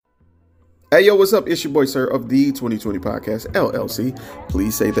Hey, yo, what's up? It's your boy, sir, of the 2020 Podcast, LLC.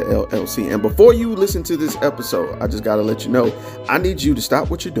 Please say the LLC. And before you listen to this episode, I just got to let you know, I need you to stop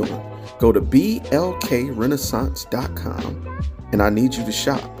what you're doing. Go to blkrenaissance.com, and I need you to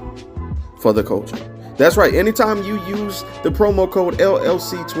shop for the culture. That's right. Anytime you use the promo code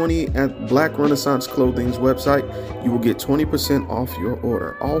LLC20 at Black Renaissance Clothing's website, you will get 20% off your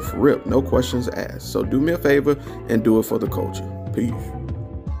order. Off rip, no questions asked. So do me a favor and do it for the culture. Peace.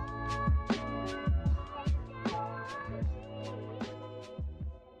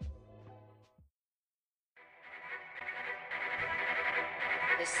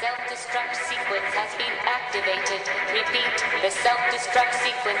 The self-destruct sequence has been activated. Repeat, the self-destruct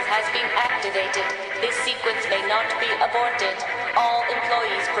sequence has been activated. This sequence may not be aborted. All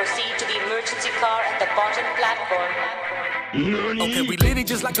employees proceed to the emergency car at the bottom platform. Okay, we lit it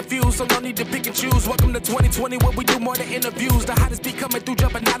just like a fuse, so no need to pick and choose. Welcome to 2020, where we do more than interviews. The hottest be coming through,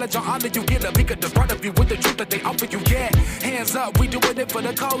 jumping knowledge on all of you. Get a peek at the front of you with the truth that they offer you. Yeah, hands up, we doing it for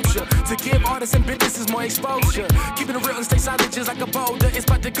the culture. To give artists and businesses more exposure. Keeping it real and stay solid just like a boulder. It's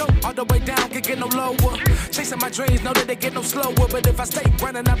about to go all the way down, can't get no lower. Chasing my dreams, know that they get no slower. But if I stay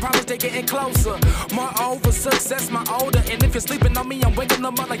running, I promise they getting closer. Moreover, success my older. And if you're sleeping on me, I'm waking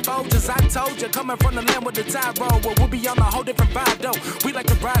them up like Folgers. I told you, coming from the land with the tide roll. Well, we'll be on a whole different vibe though. We like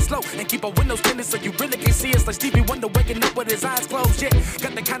to ride slow and keep our windows tinted so you really can see us like Stevie Wonder waking up with his eyes closed. Yeah,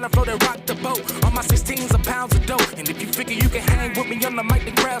 got the kind of flow that rock the boat. On my 16s of pounds of dough. And if you figure you can hang with me on the mic,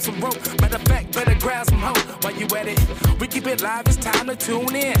 then grab some rope. Matter of fact, better grab some hope while you at it. We keep it live, it's time to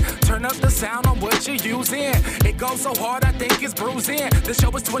tune in. Turn up the sound on what you're using. It goes so hard, I think it's bruising. The show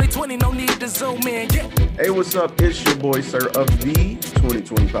is 2020, no need to zoom in. Yeah. Hey, what's up? It's your boy, sir, of the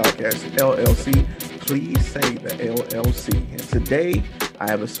 2020 Podcast, LLC. Please say the LLC. And today, I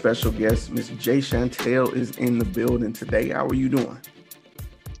have a special guest. Miss J. Chantel is in the building today. How are you doing?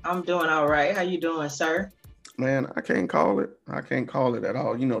 I'm doing all right. How you doing, sir? Man, I can't call it. I can't call it at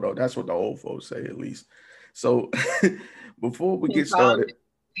all. You know, though, that's what the old folks say, at least. So before we get started,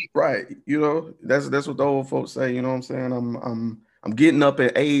 right? You know, that's what the old folks say. You know what I'm saying? I'm getting up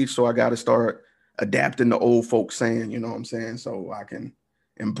in age, so I got to start adapting to old folks saying. You know what I'm saying? So I can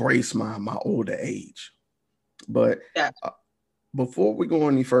embrace my older age. But before we go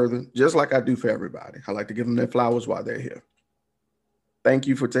any further, just like I do for everybody, I like to give them their flowers while they're here. Thank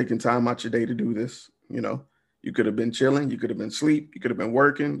you for taking time out your day to do this. You know, you could have been chilling, you could have been asleep, you could have been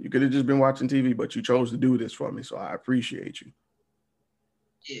working, you could have just been watching TV, but you chose to do this for me, so I appreciate you.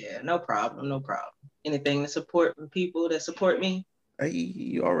 Yeah, no problem, no problem. Anything to support people that support me? Hey,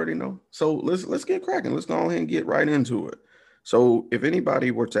 you already know. So let's get cracking. Let's go ahead and get right into it. So if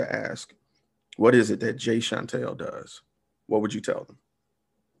anybody were to ask, what is it that J. Chantel does? What would you tell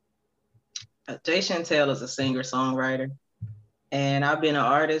them? J. Chantel is a singer-songwriter, and I've been an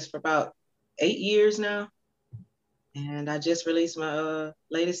artist for about 8 years now. And I just released my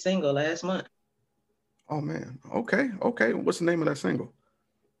latest single last month. Oh, man. Okay. What's the name of that single?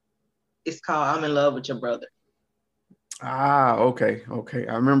 It's called I'm in Love with Your Brother. Ah, okay.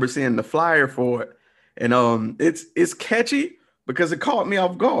 I remember seeing the flyer for it. And it's catchy because it caught me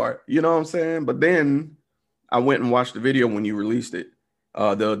off guard. You know what I'm saying? But then I went and watched the video when you released it.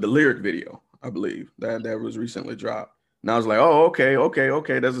 The lyric video, I believe, that was recently dropped. And I was like, oh, okay.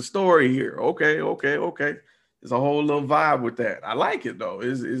 There's a story here. Okay. There's a whole little vibe with that. I like it though.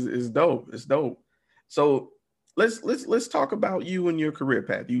 It's dope. It's dope. So let's talk about you and your career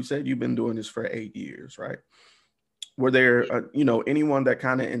path. You said you've been doing this for 8 years, right? Were there, anyone that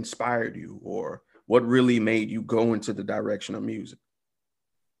kind of inspired you, or what really made you go into the direction of music?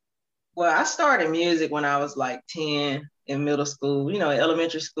 Well, I started music when I was like 10 in middle school. You know, in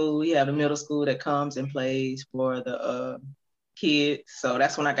elementary school, we have a middle school that comes and plays for the kids. So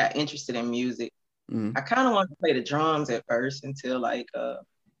that's when I got interested in music. Mm-hmm. I kind of wanted to play the drums at first until like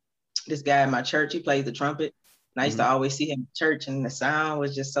this guy in my church, he plays the trumpet. And I used to always see him in church, and the sound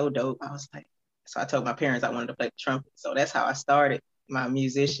was just so dope. I was like, so I told my parents I wanted to play the trumpet. So that's how I started my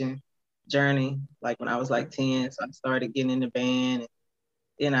musician journey, like when I was like 10. So I started getting in the band.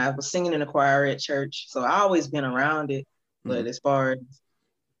 And I was singing in the choir at church. So I always been around it. But as far as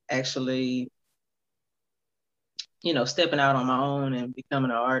actually, stepping out on my own and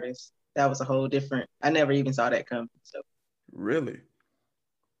becoming an artist, that was a whole different, I never even saw that coming. So really?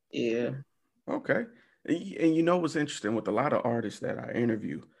 Yeah. Okay. And you know what's interesting with a lot of artists that I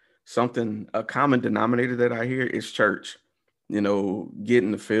interview, a common denominator that I hear is church,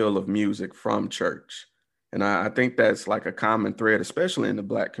 getting the feel of music from church. And I think that's like a common thread, especially in the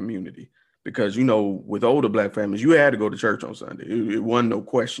Black community, because, with older Black families, you had to go to church on Sunday. It wasn't no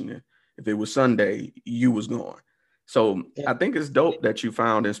questioning. If it was Sunday, you was going. So Yeah. I think it's dope that you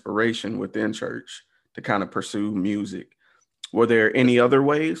found inspiration within church to kind of pursue music. Were there any other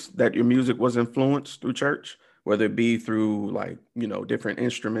ways that your music was influenced through church, whether it be through like, different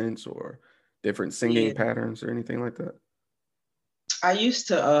instruments or different singing Yeah. patterns or anything like that? I used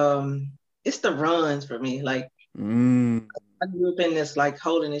to it's the runs for me. Like Mm, I grew up in this like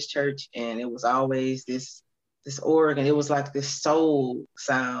holiness church, and it was always this organ. It was like this soul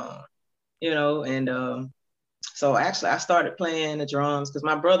sound, and so actually I started playing the drums because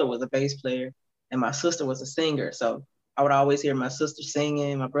my brother was a bass player and my sister was a singer. So I would always hear my sister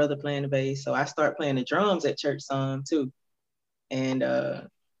singing, my brother playing the bass. So I started playing the drums at church some too, and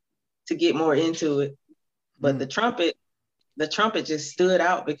to get more into it. But mm. the trumpet just stood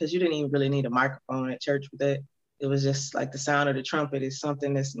out because you didn't even really need a microphone at church with that. It was just like the sound of the trumpet is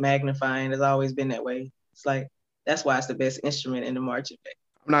something that's magnifying. It's always been that way. It's like that's why it's the best instrument in the marching band.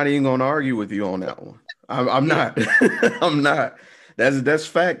 I'm not even gonna argue with you on that one. I'm Yeah, not. I'm not. That's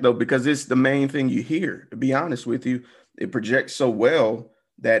fact though, because it's the main thing you hear. To be honest with you, it projects so well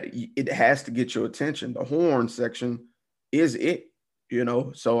that it has to get your attention. The horn section is it.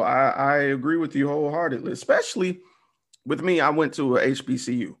 So I agree with you wholeheartedly, especially with me. I went to a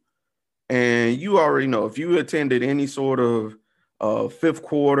HBCU, and you already know if you attended any sort of fifth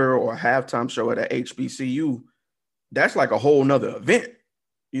quarter or halftime show at a HBCU, that's like a whole nother event.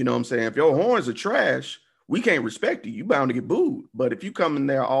 You know what I'm saying? If your horns are trash, we can't respect you. You bound to get booed. But if you come in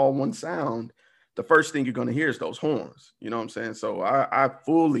there all one sound, the first thing you're going to hear is those horns. You know what I'm saying? So I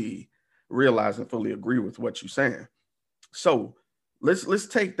fully realize and fully agree with what you're saying. So let's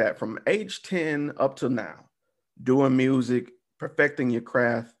take that from age 10 up to now, doing music, perfecting your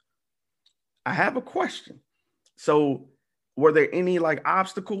craft. I have a question. So were there any like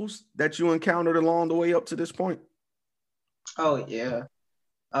obstacles that you encountered along the way up to this point? oh yeah.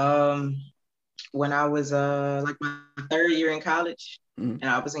 Um, when I was like my third year in college, Mm, and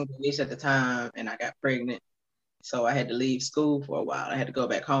I was engaged at the time, and I got pregnant, so I had to leave school for a while. I had to go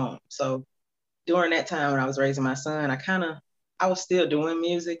back home. So during that time when I was raising my son, I was still doing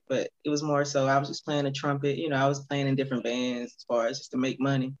music, but it was more so I was just playing the trumpet. I was playing in different bands as far as just to make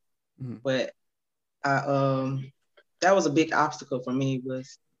money. mm, But I that was a big obstacle for me,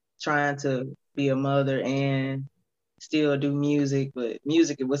 was trying to be a mother and still do music. But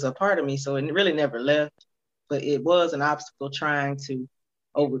music, it was a part of me, so it really never left. But it was an obstacle trying to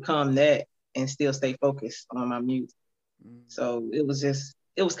overcome that and still stay focused on my music. mm, So it was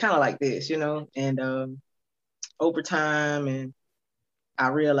kind of like this, and over time, and I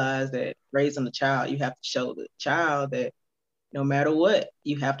realized that raising a child, you have to show the child that no matter what,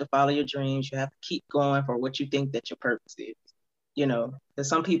 you have to follow your dreams. You have to keep going for what you think that your purpose is. Because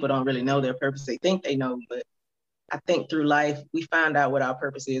some people don't really know their purpose. They think they know, but I think through life we find out what our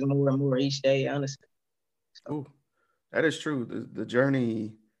purpose is more and more each day, honestly. So, ooh. That is true. The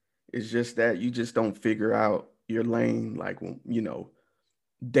journey is just that you just don't figure out your lane like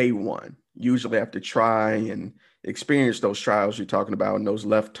day one. Usually have to try and experience those trials you're talking about and those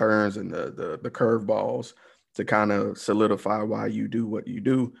left turns and the curveballs to kind of solidify why you do what you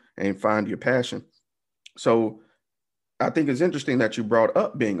do and find your passion. So I think it's interesting that you brought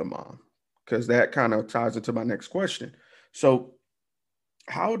up being a mom because that kind of ties into my next question. So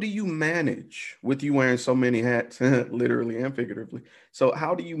how do you manage with you wearing so many hats, literally and figuratively? So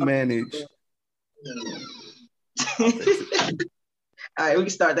how do you manage? I'll fix it. all right, we can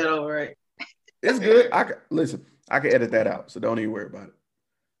start that over, right? It's good. I can listen. I can edit that out, so don't even worry about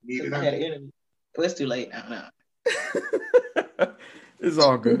Because I had an interview. Well, it's too late now. No. it. It's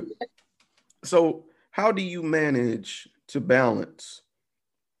all good. So how do you manage to balance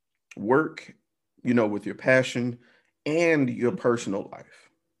work, with your passion and your personal life?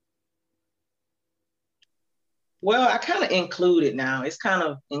 Well, I kind of include it now. It's kind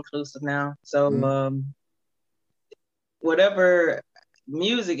of inclusive now. So Mm, whatever,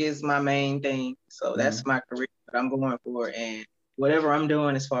 music is my main thing. So that's mm, my career that I'm going for. And whatever I'm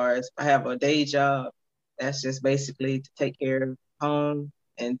doing, as far as I have a day job, that's just basically to take care of home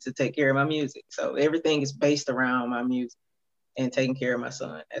and to take care of my music. So everything is based around my music and taking care of my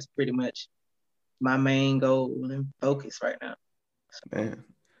son. That's pretty much my main goal and focus right now. man,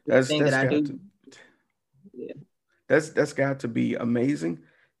 that's Everything that that's I got do, to yeah. that's got to be amazing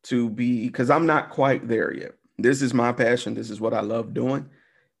to be because I'm not quite there yet. This is my passion. This is what I love doing,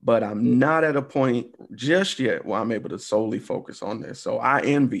 but I'm not at a point just yet where I'm able to solely focus on this. So I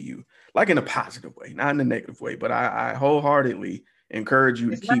envy you, like in a positive way, not in a negative way, but I wholeheartally encourage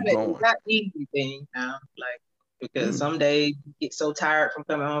you to keep It's going. not easy thing now, like because Mm, some days you get so tired from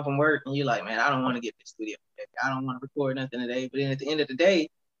coming home from work and you're like, man, I don't want to get in the studio today. I don't want to record nothing today. But then at the end of the day,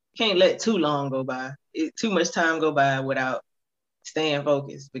 can't let too long go by. Too much time go by without staying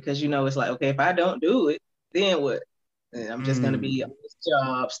focused, because it's like, okay, if I don't do it, then what? Then I'm just gonna be on this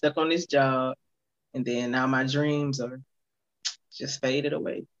job, stuck on this job, and then now my dreams are just faded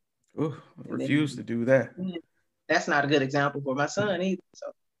away. Ooh, And refuse to then do that. that's not a good example for my son either.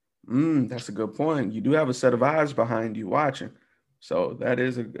 So That's a good point. You do have a set of eyes behind you watching. So that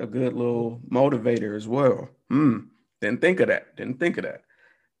is a good little motivator as well. Didn't think of that. Didn't think of that.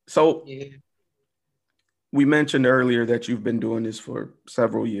 So yeah. we mentioned earlier that you've been doing this for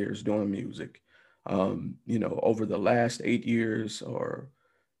several years, doing music. Over the last 8 years, or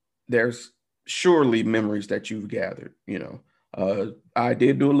there's surely memories that you've gathered. I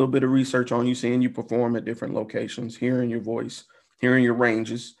did do a little bit of research on you, seeing you perform at different locations, hearing your voice, hearing your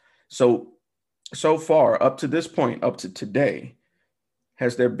ranges. So far, up to this point, up to today,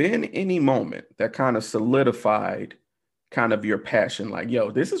 has there been any moment that kind of solidified kind of your passion? Like,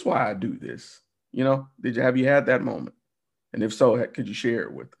 yo, this is why I do this. Have you had that moment? And if so, could you share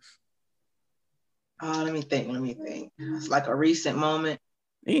it with us? Oh, let me think. Let me think. It's like a recent moment.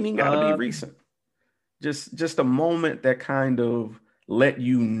 It ain't even got to be Uh, recent. Just a moment that kind of let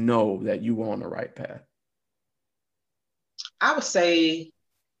you know that you were on the right path. I would say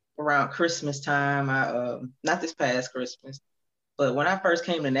around Christmas time. I not this past Christmas, but when I first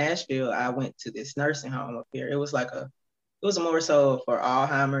came to Nashville, I went to this nursing home up here. It was more so for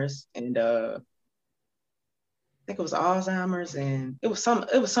Alzheimer's, and I think it was Alzheimer's, and it was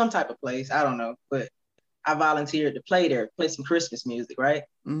some type of place. I don't know, but I volunteered to play there, play some Christmas music, right?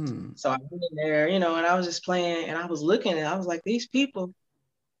 Mm, So I went in there, and I was just playing, and I was looking, and I was like, these people,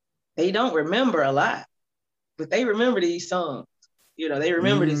 they don't remember a lot, but they remember these songs. They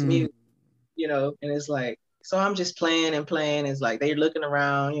remember this mm. music, and it's like, so I'm just playing and playing. It's like they're looking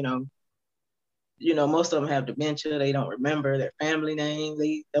around, most of them have dementia. They don't remember their family names.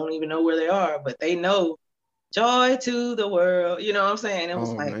 They don't even know where they are, but they know joy to the world. You know what I'm saying? It was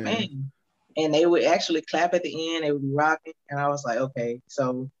Oh like, man. man. And they would actually clap at the end. They would be rocking. And I was like, okay.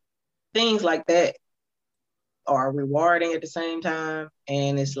 So things like that are rewarding at the same time.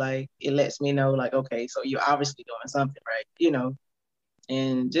 And it's like, it lets me know, like, okay, so you're obviously doing something right,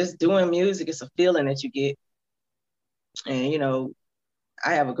 and just doing music is a feeling that you get. And,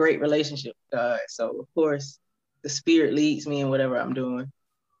 I have a great relationship with God. So, of course, the spirit leads me in whatever I'm doing.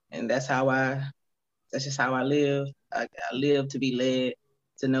 And that's just how I live. I live to be led,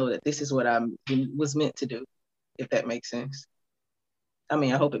 to know that this is what I was meant to do, if that makes sense. I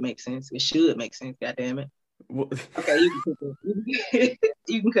mean, I hope it makes sense. It should make sense. God damn it. Well, Okay, you can cut that.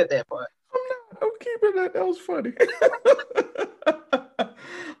 You can cut that part. I'm keeping that. That was funny.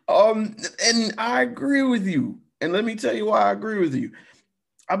 And I agree with you. And let me tell you why I agree with you.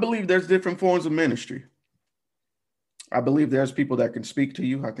 I believe there's different forms of ministry. I believe there's people that can speak to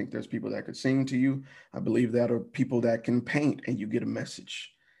you. I think there's people that could sing to you. I believe that are people that can paint and you get a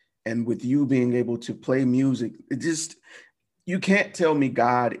message. And with you being able to play music, you can't tell me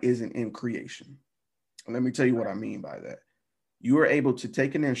God isn't in creation. And let me tell you what I mean by that. You are able to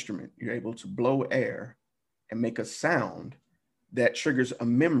take an instrument, you're able to blow air and make a sound that triggers a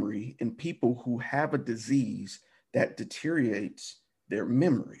memory in people who have a disease that deteriorates their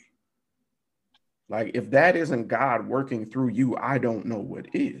memory. Like, if that isn't God working through you, I don't know what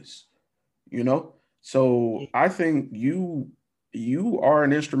is, you know? Yeah. So I think you are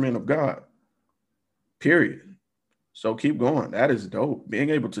an instrument of God, period. So keep going. That is dope. Being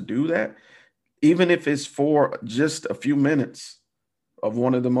able to do that, even if it's for just a few minutes of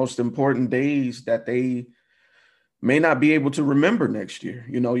one of the most important days that they may not be able to remember next year.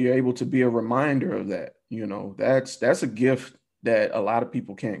 You're able to be a reminder of that. That's a gift that a lot of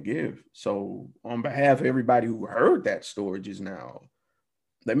people can't give. So on behalf of everybody who heard that story just now,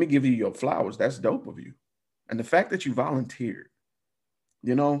 let me give you your flowers. That's dope of you. And the fact that you volunteered,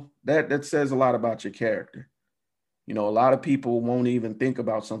 that says a lot about your character. A lot of people won't even think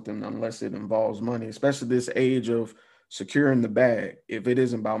about something unless it involves money, especially this age of securing the bag. If it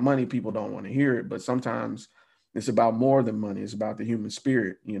isn't about money, people don't want to hear it. But sometimes it's about more than money. It's about the human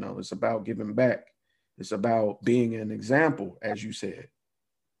spirit. It's about giving back. It's about being an example, as you said. You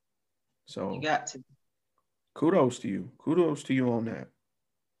So got to. kudos to you. Kudos to you on that.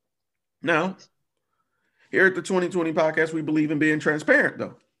 Now, Thanks. here at the 2020 podcast, we believe in being transparent,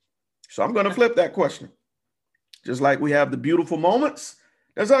 though. So I'm going to flip that question. Just like we have the beautiful moments,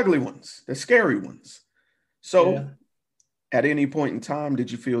 there's ugly ones, there's scary ones. Yeah. So, at any point in time,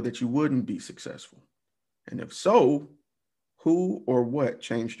 did you feel that you wouldn't be successful? And if so, who or what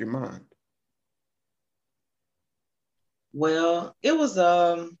changed your mind? Well, it was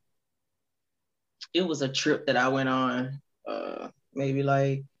a trip that I went on, maybe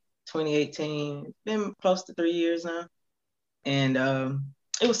like 2018. It's been close to 3 years now. And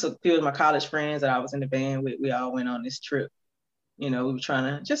it was a few of my college friends that I was in the band with. We all went on this trip. We were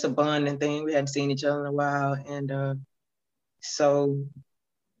trying to just a bonding thing. We hadn't seen each other in a while. And so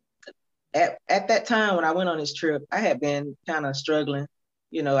at that time when I went on this trip, I had been kind of struggling.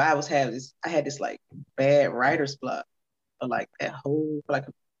 I had this like bad writer's block for like for like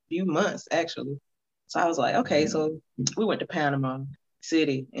a few months actually. So I was like, okay, so we went to Panama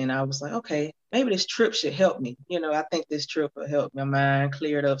City, and I was like, okay, maybe this trip should help me. I think this trip will help my mind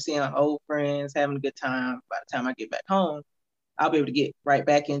cleared up, seeing old friends, having a good time. By the time I get back home, I'll be able to get right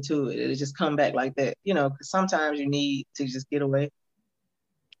back into it. It'll just come back like that, because sometimes you need to just get away.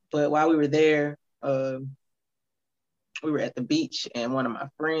 But while we were there, we were at the beach, and one of my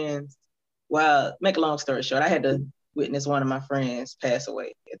friends, well, make a long story short, I had to witness one of my friends pass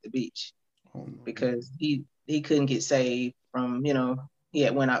away at the beach because he couldn't get saved from, he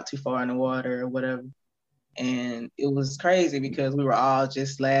had went out too far in the water or whatever. And it was crazy because we were all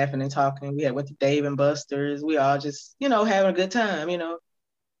just laughing and talking. We had went to Dave and Buster's. We all just, having a good time,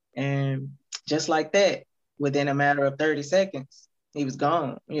 And just like that, within a matter of 30 seconds, he was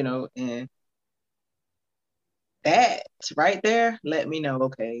gone, and that right there let me know,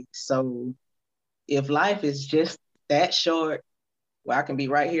 okay, so if life is just that short, where I can be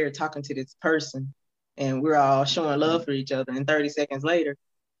right here talking to this person and we're all showing love for each other, and 30 seconds later,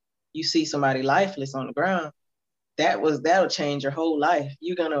 you see somebody lifeless on the ground, that'll change your whole life.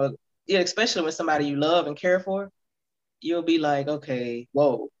 You're gonna, yeah, especially when somebody you love and care for, you'll be like, okay,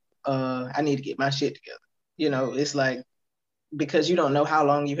 whoa, I need to get my shit together. It's like, because you don't know how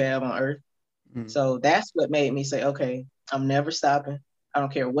long you have on earth. So that's what made me say, okay, I'm never stopping. I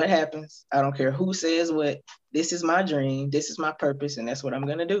don't care what happens. I don't care who says what. This is my dream. This is my purpose. And that's what I'm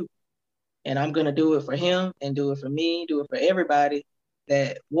going to do. And I'm going to do it for him and do it for me, do it for everybody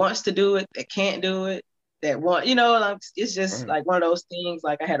that wants to do it, that can't do it, that want, like, it's just like one of those things.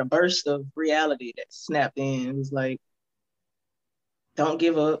 Like I had a burst of reality that snapped in. It was like, don't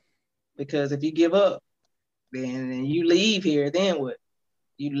give up, because if you give up, then you leave here, then what?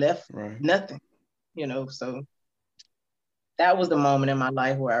 You left nothing, so that was the moment in my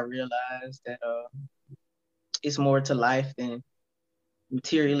life where I realized that it's more to life than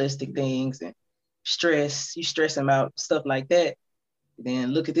materialistic things and stress. You stressing about stuff like that, then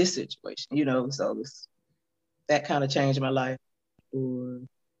look at this situation, so that kind of changed my life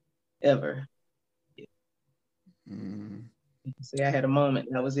forever. Yeah. See, I had a moment,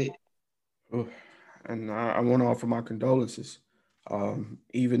 that was it. Oh, and I want to offer my condolences.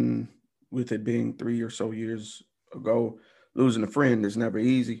 Even with it being 3 or so years ago, losing a friend is never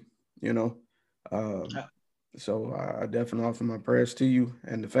easy, you know. Um, so I definitely offer my prayers to you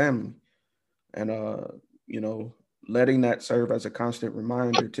and the family, and you know, letting that serve as a constant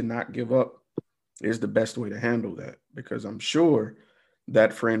reminder to not give up is the best way to handle that, because I'm sure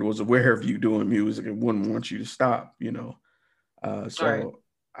that friend was aware of you doing music and wouldn't want you to stop, you know. Right. So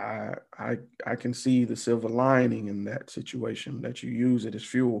I can see the silver lining in that situation, that you use it as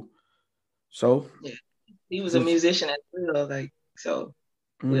fuel. So Yeah. He was a since musician as well, like, so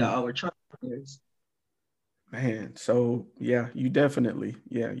we mm, all were trumpeters. man, so yeah, you definitely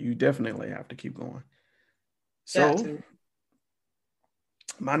have to keep going. Got So to.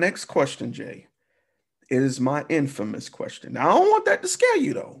 my next question, Jay, is my infamous question. Now I don't want that to scare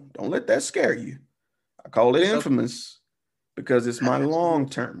you though. Don't let that scare you. I call it It's okay. infamous because it's I my got you.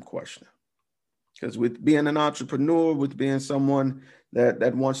 long-term question. Because with being an entrepreneur, with being someone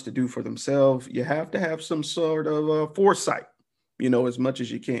that wants to do for themselves, you have to have some sort of foresight, you know, as much as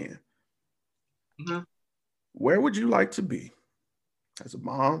you can. Mhm. Where would you like to be as a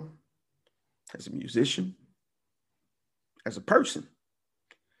mom, as a musician, as a person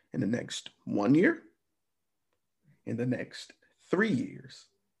in the next 1 year, in the next 3 years,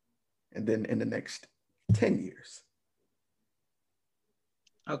 and then in the next 10 years?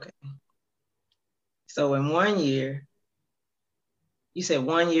 Okay. So in 1 year, you said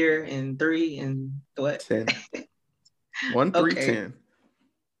 1 year and three and what? 10. 1 3 Okay. 10.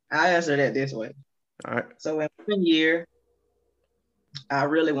 I answer that this way. All right. So in 1 year, I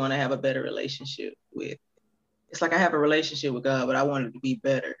really want to have a better relationship with. It's like I have a relationship with God, but I want it to be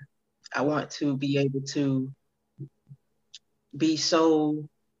better. I want to be able to be so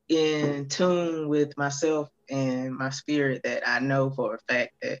in tune with myself and my spirit that I know for a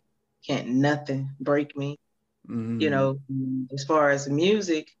fact that can't nothing break me. Mm, As far as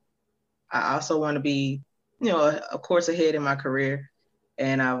music, I also want to be, of course, ahead in my career.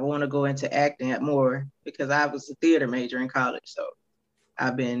 And I want to go into acting more because I was a theater major in college. So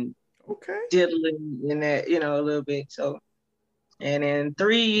I've been okay. diddling in that, a little bit. So And in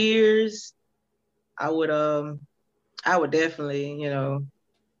 3 years, I would definitely,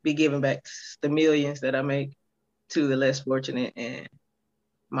 be giving back the millions that I make to the less fortunate in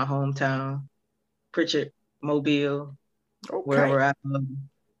my hometown, Pritchard, Mobile, Okay. wherever I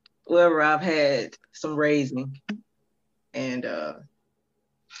wherever I've had some raising. And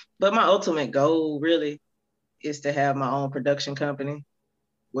but my ultimate goal really is to have my own production company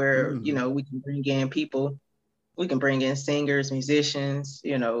where, Mm. we can bring in people, we can bring in singers, musicians,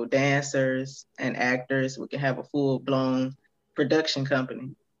 dancers and actors. We can have a full-blown production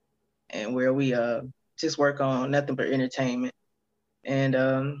company and where we just work on nothing but entertainment. And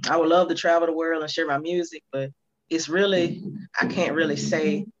I would love to travel the world and share my music, but it's really, I can't really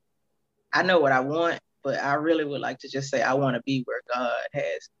say I know what I want, but I really would like to just say I want to be where God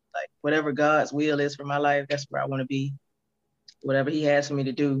has, like whatever God's will is for my life, that's where I want to be. Whatever He has for me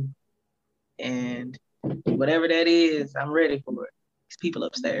to do, and whatever that is, I'm ready for it. These people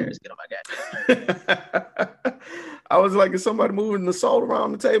upstairs, get on my goddamn nerves. I was like, is somebody moving the salt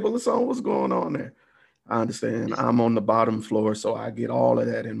around the table or something? What's going on there? I understand. It's, I'm on the bottom floor, so I get all of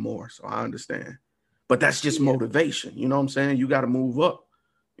that and more. So I understand. But that's just yeah. motivation. You know what I'm saying? You got to move up.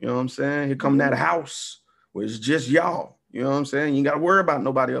 You know what I'm saying? Here come that house where it's just y'all. You know what I'm saying? You got to worry about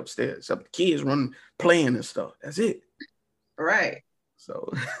nobody upstairs except the kids running, playing and stuff. That's it. Right.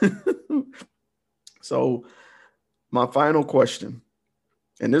 So, so my final question,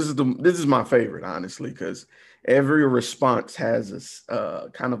 and this is my favorite, honestly, because every response has a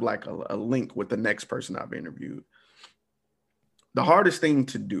kind of like a link with the next person I've interviewed. The hardest thing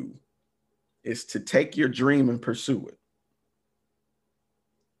to do is to take your dream and pursue it.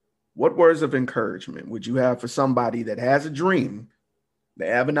 What words of encouragement would you have for somebody that has a dream, they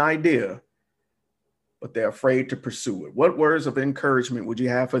have an idea, but they're afraid to pursue it? What words of encouragement would you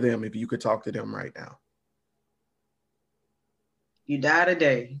have for them if you could talk to them right now? You die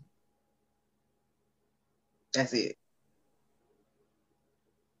today. That's it.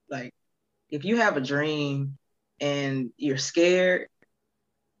 Like, if you have a dream and you're scared,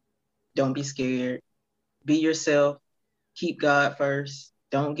 don't be scared. Be yourself. Keep God first.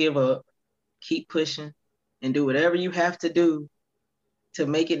 Don't give up. Keep pushing and do whatever you have to do to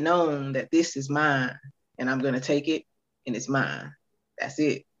make it known that this is mine and I'm going to take it and it's mine. That's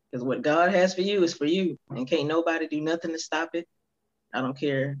it. Because what God has for you is for you. And can't nobody do nothing to stop it. I don't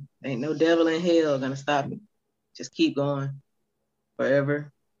care. Ain't no devil in hell going to stop it. Just keep going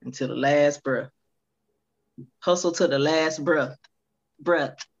forever until the last breath. Hustle to the last breath.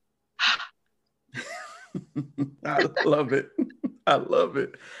 Breath. I love it. I love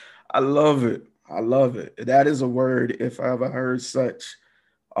it. I love it. I love it. That is a word if I ever heard such.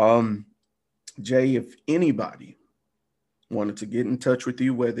 Um, Jay, if anybody wanted to get in touch with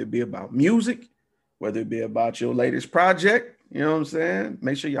you, whether it be about music, whether it be about your latest project, you know what I'm saying?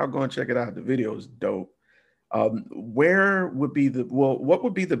 Make sure y'all go and check it out. The video is dope. Where would be what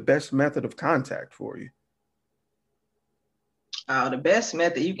would be the best method of contact for you? The best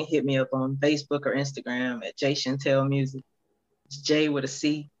method, you can hit me up on Facebook or Instagram at Chantel Music. It's J with a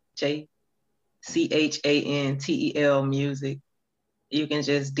C, Chantel Music. You can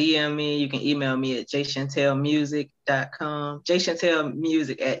just DM me. You can email me at jchantelmusic.com,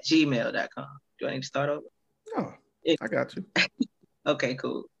 jchantelmusic@gmail.com. Do I need to start over? Oh, I got you. Okay,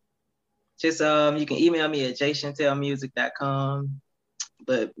 cool. Just you can email me at jchantelmusic.com.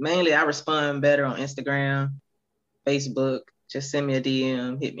 But mainly I respond better on Instagram, Facebook. Just send me a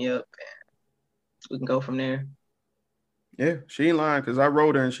DM, hit me up, and we can go from there. Yeah, she ain't lying because I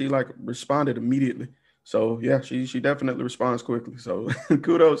wrote her and she like responded immediately. So yeah, she definitely responds quickly. So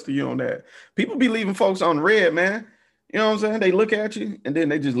kudos to you on that. People be leaving folks on red, man. You know what I'm saying? They look at you and then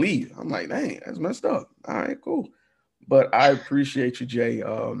they just leave. I'm like, dang, that's messed up. All right, cool. But I appreciate you, Jay.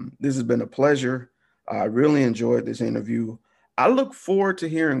 This has been a pleasure. I really enjoyed this interview. I look forward to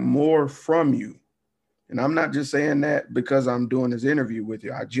hearing more from you. And I'm not just saying that because I'm doing this interview with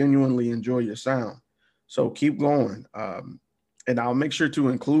you. I genuinely enjoy your sound. So keep going. And I'll make sure to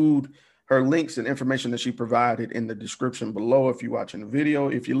include her links and information that she provided in the description below if you're watching the video.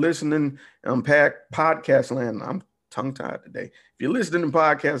 If you're listening podcast land, I'm tongue tied today. If you're listening in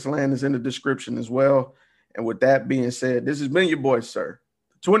podcast land, it's in the description as well. And with that being said, this has been your boy, sir,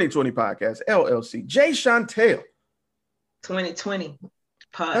 2020 Podcast, LLC, Jay Chantel. 2020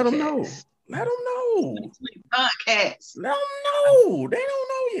 Let them know. podcast. Let them know. 2020 podcast. Let them know. They don't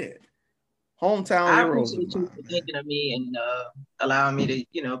know yet. Hometown I heroes of appreciate you mine, for man. thinking of me and allowing me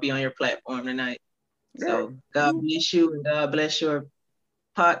to, be on your platform tonight. Girl, So God bless you and God bless your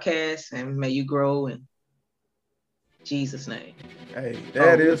podcast and may you grow and Jesus' name. Hey,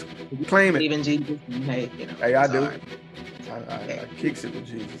 that is claim it. Even Jesus. Hey, you know. Hey, I do. Sorry. I kicks it with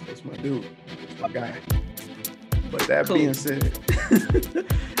Jesus. That's my dude. That's my guy. But that Cool. being said,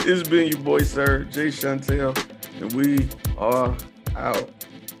 it's been your boy, sir, Jay Chantel, and we are out.